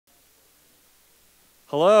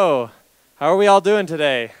Hello. How are we all doing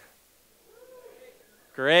today?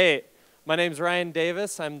 Great. My name is Ryan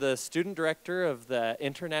Davis. I'm the student director of the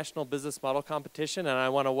International Business Model Competition, and I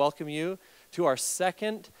want to welcome you to our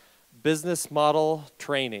second business model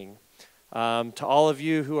training. To all of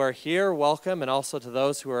you who are here, welcome, and also to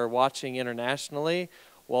those who are watching internationally,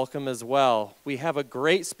 welcome as well. We have a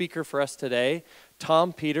great speaker for us today,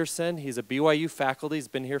 Tom Peterson. He's a BYU faculty. He's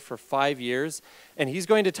been here for 5 years, and he's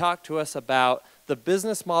going to talk to us about the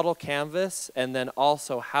business model canvas and then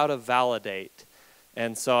also how to validate.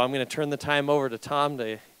 And so I'm going to turn the time over to Tom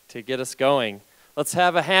to get us going. Let's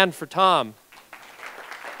have a hand for Tom.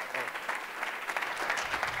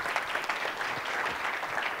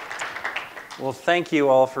 Well, thank you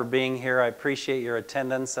all for being here. I appreciate your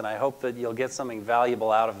attendance, and I hope that you'll get something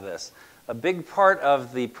valuable out of this. A big part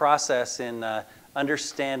of the process in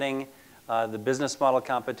understanding the business model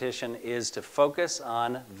competition is to focus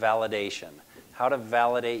on validation. How to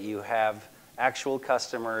validate you have actual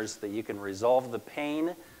customers, that you can resolve the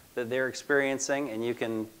pain that they're experiencing, and you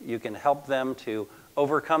can help them to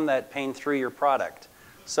overcome that pain through your product.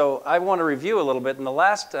 So I want to review a little bit. In the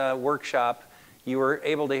last workshop, you were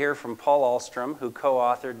able to hear from Paul Ahlstrom, who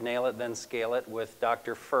co-authored Nail It, Then Scale It with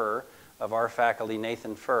Dr. Furr of our faculty,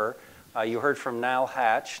 Nathan Furr. You heard from Niall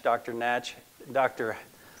Hatch, Dr. Hatch.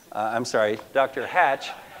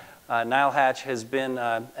 Niall Hatch has been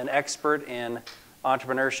an expert in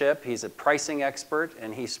entrepreneurship. He's a pricing expert,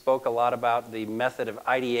 and he spoke a lot about the method of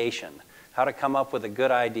ideation, how to come up with a good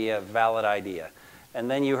idea, a valid idea. And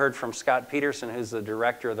then you heard from Scott Peterson, who's the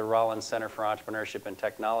director of the Rollins Center for Entrepreneurship and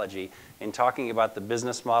Technology, in talking about the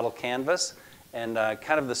business model canvas and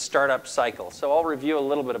kind of the startup cycle. So I'll review a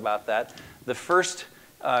little bit about that. The first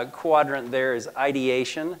quadrant there is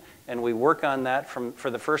ideation, and we work on that for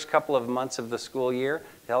the first couple of months of the school year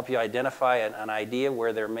to help you identify an idea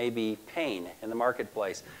where there may be pain in the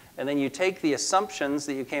marketplace. And then you take the assumptions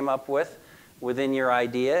that you came up with within your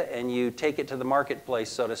idea and you take it to the marketplace,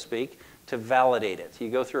 so to speak, to validate it. You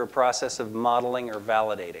go through a process of modeling or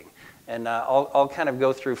validating. And I'll kind of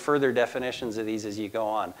go through further definitions of these as you go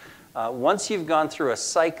on. Once you've gone through a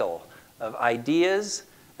cycle of ideas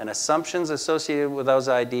and assumptions associated with those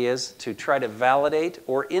ideas to try to validate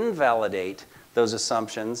or invalidate those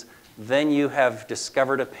assumptions, then you have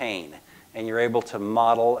discovered a pain, and you're able to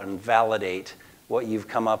model and validate what you've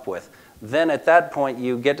come up with. Then at that point,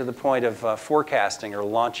 you get to the point of forecasting or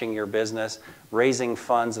launching your business, raising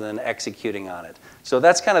funds, and then executing on it. So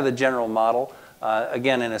that's kind of the general model.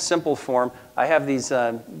 Again, in a simple form, I have these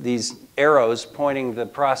arrows pointing the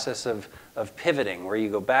process of pivoting, where you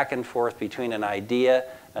go back and forth between an idea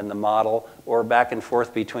and the model, or back and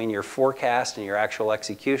forth between your forecast and your actual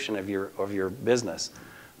execution of your business.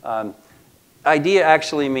 Idea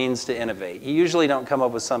actually means to innovate. You usually don't come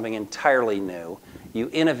up with something entirely new. You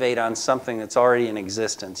innovate on something that's already in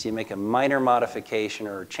existence. You make a minor modification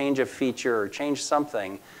or change a feature or change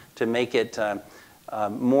something to make it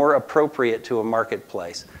more appropriate to a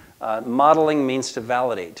marketplace. Modeling means to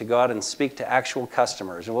validate, to go out and speak to actual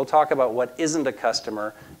customers. And we'll talk about what isn't a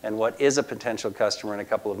customer and what is a potential customer in a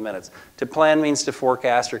couple of minutes. To plan means to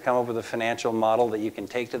forecast or come up with a financial model that you can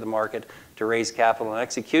take to the market to raise capital. And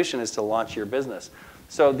execution is to launch your business.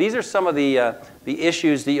 So these are some of the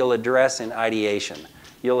issues that you'll address in ideation.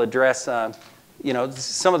 You'll address some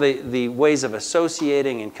of the ways of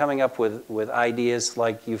associating and coming up with ideas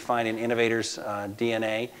like you find in Innovators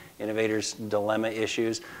DNA, Innovators Dilemma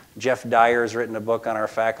issues. Jeff Dyer has written a book on our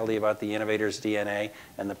faculty about the Innovators DNA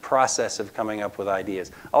and the process of coming up with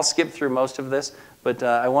ideas. I'll skip through most of this, but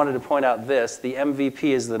I wanted to point out this. The MVP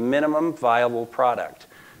is the minimum viable product.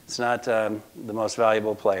 It's not the most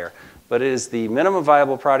valuable player, but it is the minimum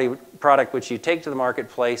viable product which you take to the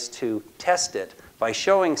marketplace to test it by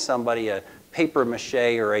showing somebody a paper mache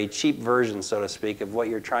or a cheap version, so to speak, of what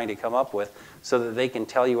you're trying to come up with so that they can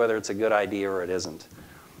tell you whether it's a good idea or it isn't.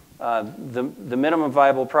 The minimum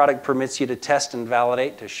viable product permits you to test and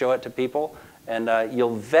validate, to show it to people, and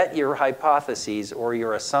you'll vet your hypotheses or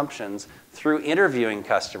your assumptions through interviewing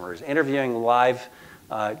customers, interviewing live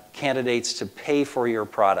candidates to pay for your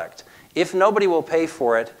product. If nobody will pay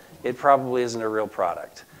for it, it probably isn't a real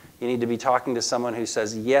product. You need to be talking to someone who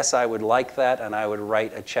says, yes, I would like that, and I would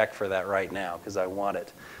write a check for that right now because I want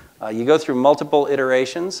it. You go through multiple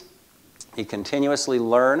iterations. You continuously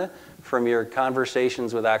learn from your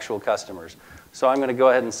conversations with actual customers. So I'm going to go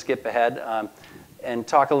ahead and skip ahead and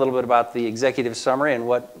talk a little bit about the executive summary and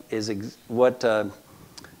what is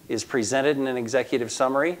presented in an executive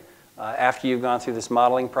summary. After you've gone through this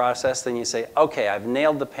modeling process, then you say, okay, I've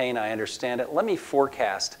nailed the pain, I understand it. Let me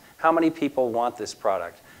forecast how many people want this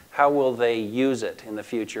product. how will they use it in the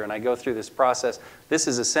future? And I go through this process. This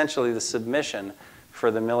is essentially the submission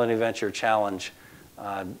for the Millennium Venture Challenge.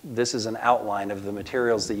 This is an outline of the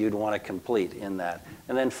materials that you'd want to complete in that.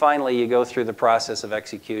 And then finally, you go through the process of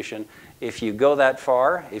execution. If you go that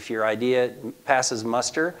far, if your idea passes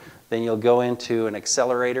muster, then you'll go into an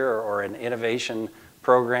accelerator or an innovation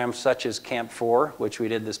program such as Camp 4, which we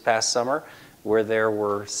did this past summer, where there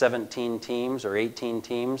were 17 teams or 18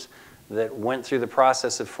 teams that went through the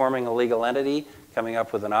process of forming a legal entity, coming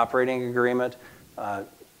up with an operating agreement,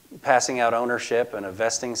 passing out ownership and a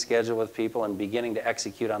vesting schedule with people, and beginning to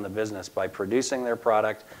execute on the business by producing their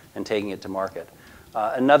product and taking it to market.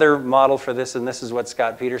 Another model for this, and this is what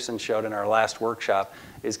Scott Peterson showed in our last workshop,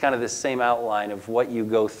 is kind of this same outline of what you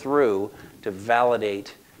go through to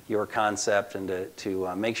validate your concept and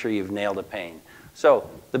to make sure you've nailed a pain. So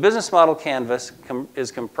the business model canvas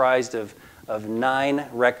is comprised of 9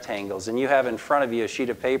 rectangles, and you have in front of you a sheet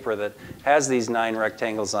of paper that has these 9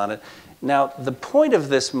 rectangles on it. Now, the point of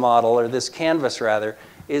this model, or this canvas rather,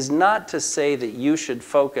 is not to say that you should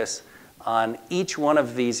focus on each one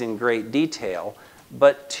of these in great detail,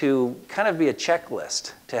 but to kind of be a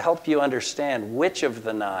checklist to help you understand which of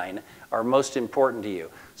the 9 are most important to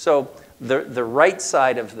you. So the right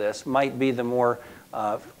side of this might be the more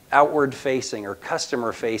outward-facing or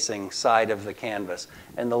customer-facing side of the canvas.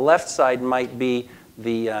 And the left side might be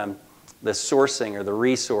the sourcing or the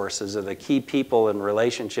resources or the key people and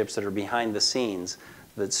relationships that are behind the scenes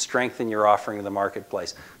that strengthen your offering in the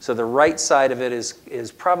marketplace. So the right side of it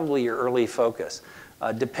is probably your early focus.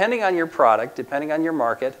 Depending on your product, depending on your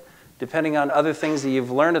market, depending on other things that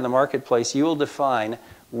you've learned in the marketplace, you will define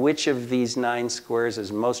which of these 9 squares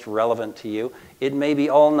is most relevant to you. It may be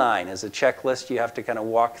all 9. As a checklist, you have to kind of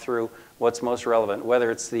walk through what's most relevant, whether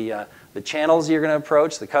it's the channels you're going to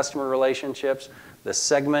approach, the customer relationships, the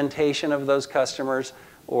segmentation of those customers,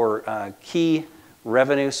 or key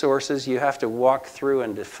revenue sources. You have to walk through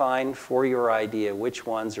and define for your idea which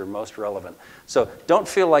ones are most relevant. So don't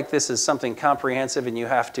feel like this is something comprehensive and you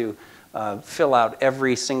have to fill out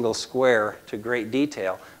every single square to great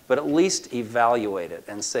detail, but at least evaluate it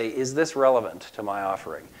and say, is this relevant to my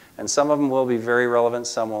offering? And some of them will be very relevant,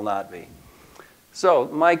 some will not be. So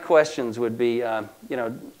my questions would be,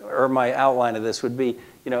 or my outline of this would be,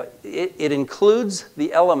 it includes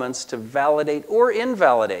the elements to validate or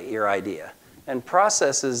invalidate your idea. And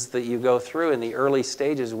processes that you go through in the early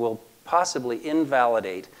stages will possibly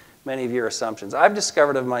invalidate many of your assumptions. I've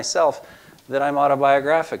discovered of myself that I'm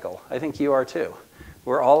autobiographical. I think you are too.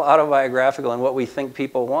 We're all autobiographical in what we think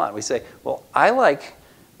people want. We say, well, I like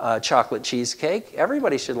chocolate cheesecake.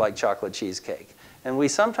 Everybody should like chocolate cheesecake. And we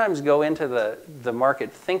sometimes go into the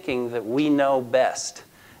market thinking that we know best.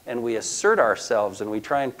 And we assert ourselves and we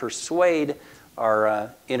try and persuade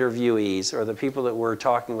our interviewees or the people that we're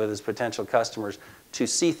talking with as potential customers to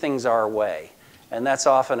see things our way. And that's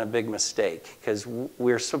often a big mistake because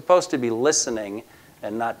we're supposed to be listening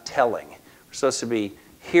and not telling. We're supposed to be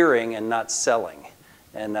hearing and not selling.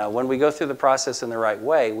 And when we go through the process in the right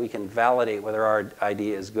way, we can validate whether our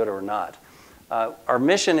idea is good or not. Our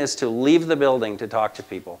mission is to leave the building to talk to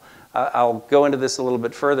people. I'll go into this a little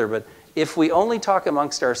bit further, but if we only talk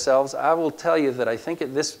amongst ourselves, I will tell you that I think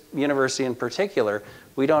at this university in particular,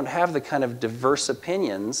 we don't have the kind of diverse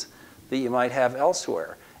opinions that you might have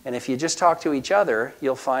elsewhere. And if you just talk to each other,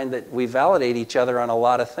 you'll find that we validate each other on a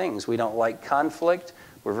lot of things. We don't like conflict,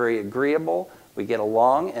 we're very agreeable, we get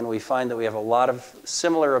along, and we find that we have a lot of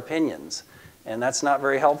similar opinions. And that's not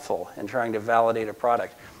very helpful in trying to validate a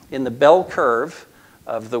product. In the bell curve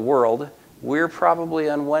of the world, we're probably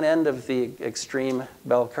on one end of the extreme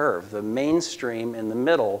bell curve. The mainstream in the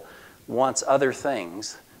middle wants other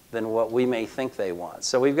things than what we may think they want.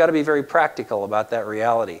 So we've got to be very practical about that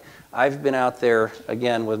reality. I've been out there,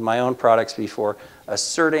 again, with my own products before,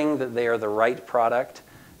 asserting that they are the right product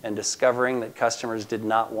and discovering that customers did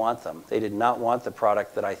not want them. They did not want the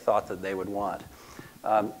product that I thought that they would want.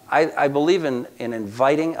 I believe in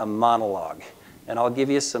inviting a monologue, and I'll give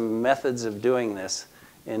you some methods of doing this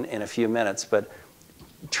in a few minutes, but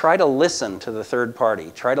try to listen to the third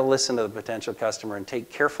party. Try to listen to the potential customer and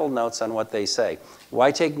take careful notes on what they say.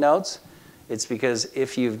 Why take notes? It's because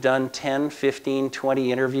if you've done 10, 15,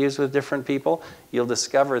 20 interviews with different people, you'll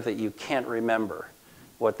discover that you can't remember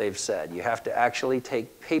what they've said. You have to actually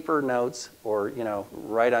take paper notes or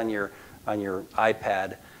write on your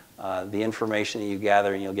iPad the information that you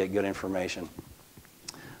gather, and you'll get good information.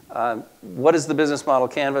 What is the business model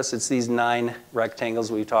canvas? It's these 9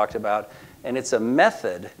 rectangles we've talked about, and it's a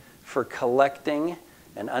method for collecting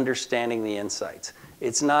and understanding the insights.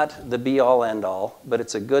 It's not the be-all, end-all, but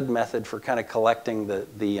it's a good method for kind of collecting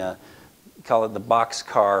the call it the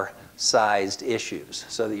boxcar sized issues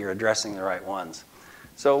so that you're addressing the right ones.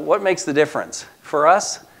 So what makes the difference? For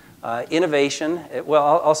us, innovation,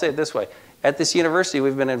 well, I'll say it this way. At this university,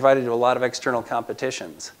 we've been invited to a lot of external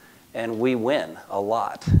competitions, and we win a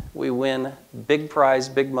lot. We win big prize,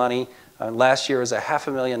 big money. Last year was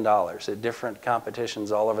 $500,000 at different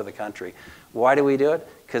competitions all over the country. Why do we do it?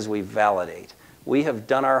 Because we validate. We have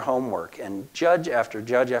done our homework, and judge after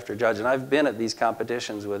judge after judge, and I've been at these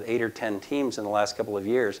competitions with 8 or 10 teams in the last couple of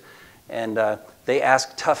years, and they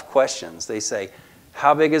ask tough questions. They say,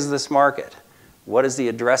 how big is this market? What is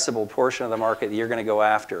the addressable portion of the market that you're going to go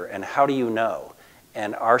after, and how do you know?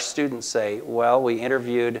 And our students say, well, we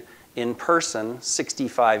interviewed in person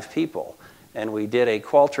 65 people, and we did a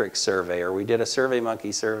Qualtrics survey, or we did a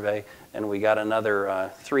SurveyMonkey survey, and we got another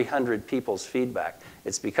 300 people's feedback.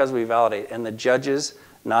 It's because we validate, and the judges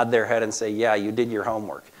nod their head and say, yeah, you did your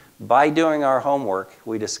homework. By doing our homework,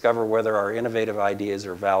 we discover whether our innovative ideas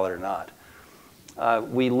are valid or not.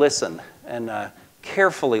 We listen, and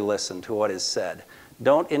carefully listen to what is said.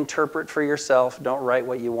 Don't interpret for yourself, don't write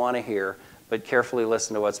what you want to hear, but carefully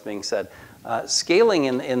listen to what's being said. Scaling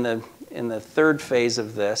in the third phase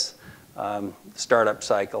of this startup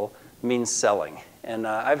cycle means selling. And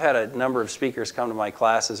I've had a number of speakers come to my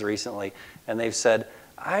classes recently, and they've said,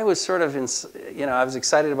 I was sort of, I was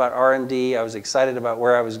excited about R&D, I was excited about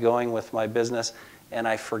where I was going with my business, and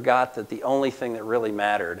I forgot that the only thing that really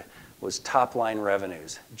mattered was top-line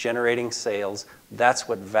revenues, generating sales. That's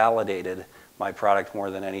what validated my product more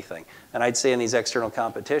than anything. And I'd say in these external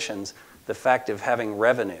competitions, the fact of having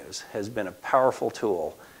revenues has been a powerful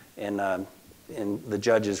tool in the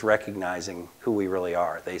judges recognizing who we really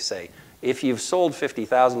are. They say, if you've sold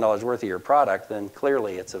 $50,000 worth of your product, then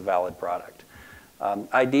clearly it's a valid product.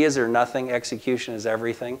 Ideas are nothing, execution is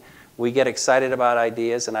everything. We get excited about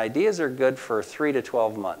ideas, and ideas are good for 3 to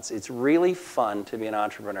 12 months. It's really fun to be an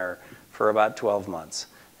entrepreneur for about 12 months.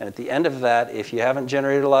 And at the end of that, if you haven't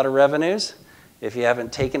generated a lot of revenues, if you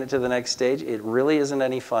haven't taken it to the next stage, it really isn't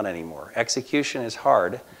any fun anymore. Execution is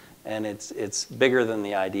hard, and it's bigger than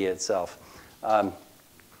the idea itself.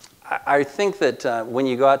 I think that when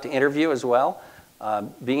you go out to interview as well,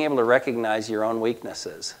 being able to recognize your own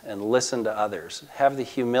weaknesses and listen to others, have the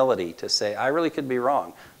humility to say, I really could be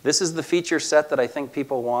wrong. This is the feature set that I think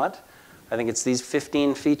people want. I think it's these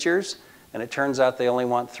 15 features, and it turns out they only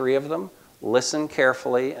want 3 of them. Listen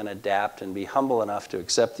carefully and adapt and be humble enough to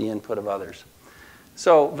accept the input of others.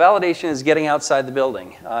 So validation is getting outside the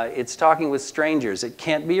building. It's talking with strangers. It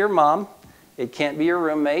can't be your mom. It can't be your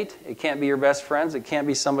roommate. It can't be your best friends. It can't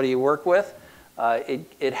be somebody you work with.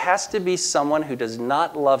 It has to be someone who does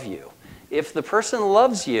not love you. If the person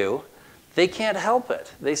loves you, they can't help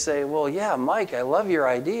it. They say, well, yeah, Mike, I love your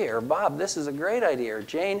idea, or Bob, this is a great idea, or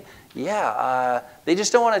Jane, yeah. They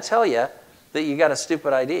just don't want to tell you that you got a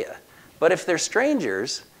stupid idea. But if they're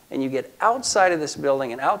strangers, and you get outside of this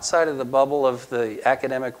building and outside of the bubble of the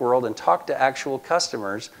academic world and talk to actual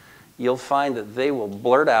customers, you'll find that they will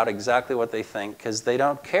blurt out exactly what they think because they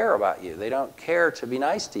don't care about you. They don't care to be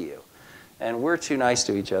nice to you. And we're too nice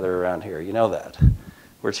to each other around here. You know that.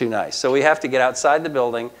 We're too nice. So we have to get outside the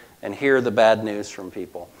building and hear the bad news from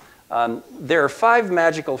people. There are 5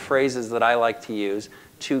 magical phrases that I like to use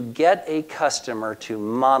to get a customer to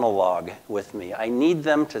monologue with me. I need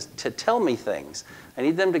them to tell me things. I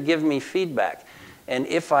need them to give me feedback. And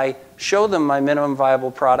if I show them my minimum viable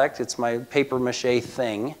product, it's my paper mache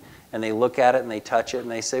thing, and they look at it and they touch it and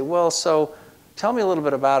they say, well, so tell me a little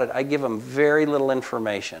bit about it. I give them very little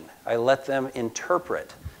information. I let them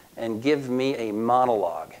interpret and give me a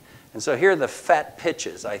monologue. And so here are the fat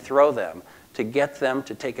pitches I throw them to get them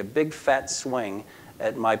to take a big fat swing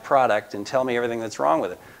at my product and tell me everything that's wrong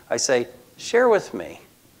with it. I say, share with me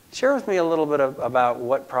a little bit about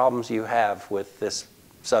what problems you have with this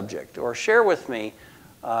subject, or share with me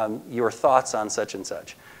your thoughts on such and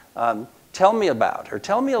such. Tell me a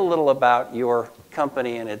little about your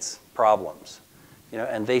company and its problems.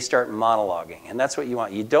 And they start monologuing, and that's what you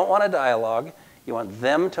want. You don't want a dialogue. You want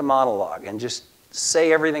them to monologue and just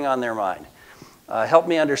say everything on their mind. Help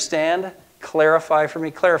me understand, clarify for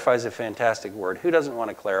me. Clarify is a fantastic word. Who doesn't want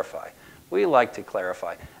to clarify? We like to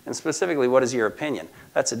clarify. And specifically, what is your opinion?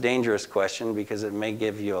 That's a dangerous question because it may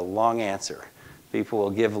give you a long answer. People will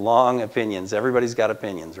give long opinions. Everybody's got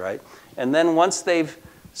opinions, right? And then once they've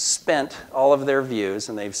spent all of their views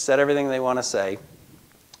and they've said everything they want to say,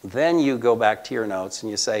 then you go back to your notes and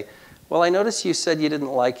you say, well, I noticed you said you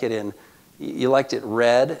didn't like it you liked it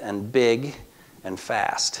red and big and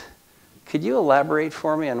fast. Could you elaborate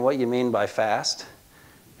for me on what you mean by fast?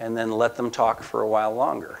 And then let them talk for a while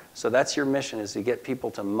longer. So that's your mission, is to get people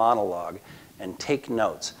to monologue and take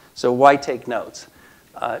notes. So why take notes?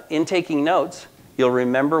 In taking notes, you'll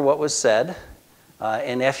remember what was said.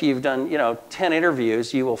 And if you've done 10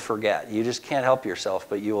 interviews, you will forget. You just can't help yourself,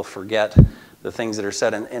 but you will forget the things that are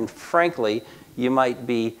said. And frankly, you might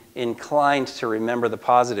be inclined to remember the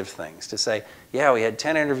positive things, to say, yeah, we had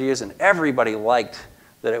 10 interviews and everybody liked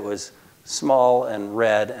that it was small and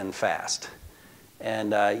red and fast.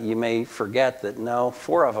 And you may forget that, no,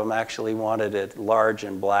 4 of them actually wanted it large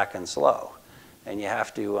and black and slow. And you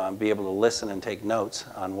have to be able to listen and take notes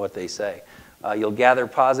on what they say. You'll gather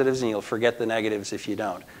positives and you'll forget the negatives if you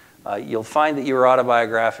don't. You'll find that you are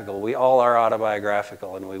autobiographical. We all are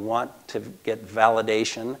autobiographical, and we want to get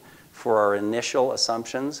validation for our initial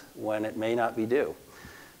assumptions when it may not be due.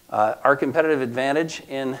 Our competitive advantage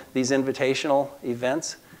in these invitational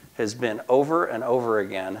events has been over and over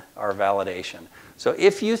again our validation. So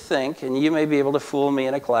if you think, and you may be able to fool me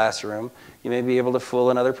in a classroom, you may be able to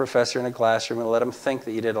fool another professor in a classroom and let them think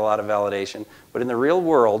that you did a lot of validation, but in the real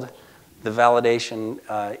world, the validation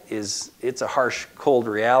it's a harsh, cold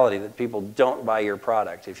reality that people don't buy your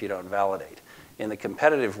product if you don't validate. In the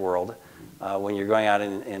competitive world, when you're going out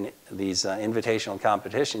in these invitational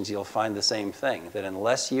competitions, you'll find the same thing, that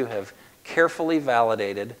unless you have carefully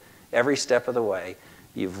validated every step of the way,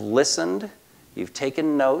 you've listened, you've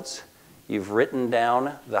taken notes, you've written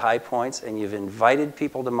down the high points, and you've invited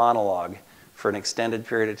people to monologue for an extended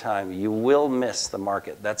period of time, you will miss the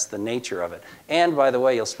market. That's the nature of it. And by the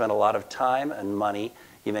way, you'll spend a lot of time and money.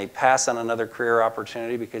 You may pass on another career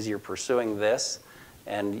opportunity because you're pursuing this,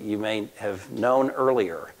 and you may have known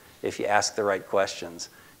earlier if you ask the right questions.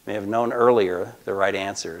 You may have known earlier the right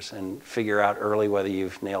answers and figure out early whether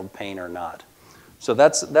you've nailed pain or not. So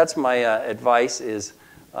that's my advice is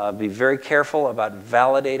be very careful about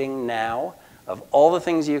validating now. Of all the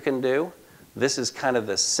things you can do, this is kind of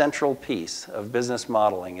the central piece of business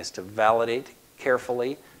modeling, is to validate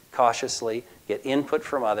carefully, cautiously, get input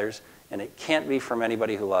from others, and it can't be from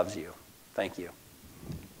anybody who loves you. Thank you.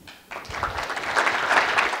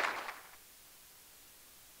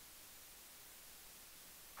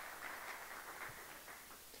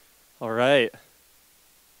 All right.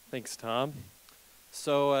 Thanks, Tom.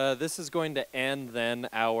 So this is going to end then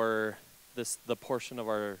the portion of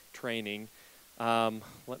our training.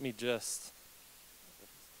 Let me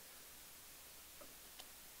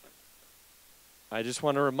I just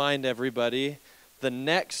want to remind everybody, the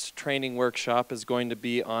next training workshop is going to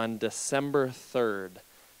be on December 3rd.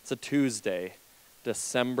 It's a Tuesday,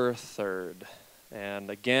 December 3rd. And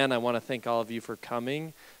again, I want to thank all of you for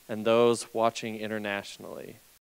coming and those watching internationally.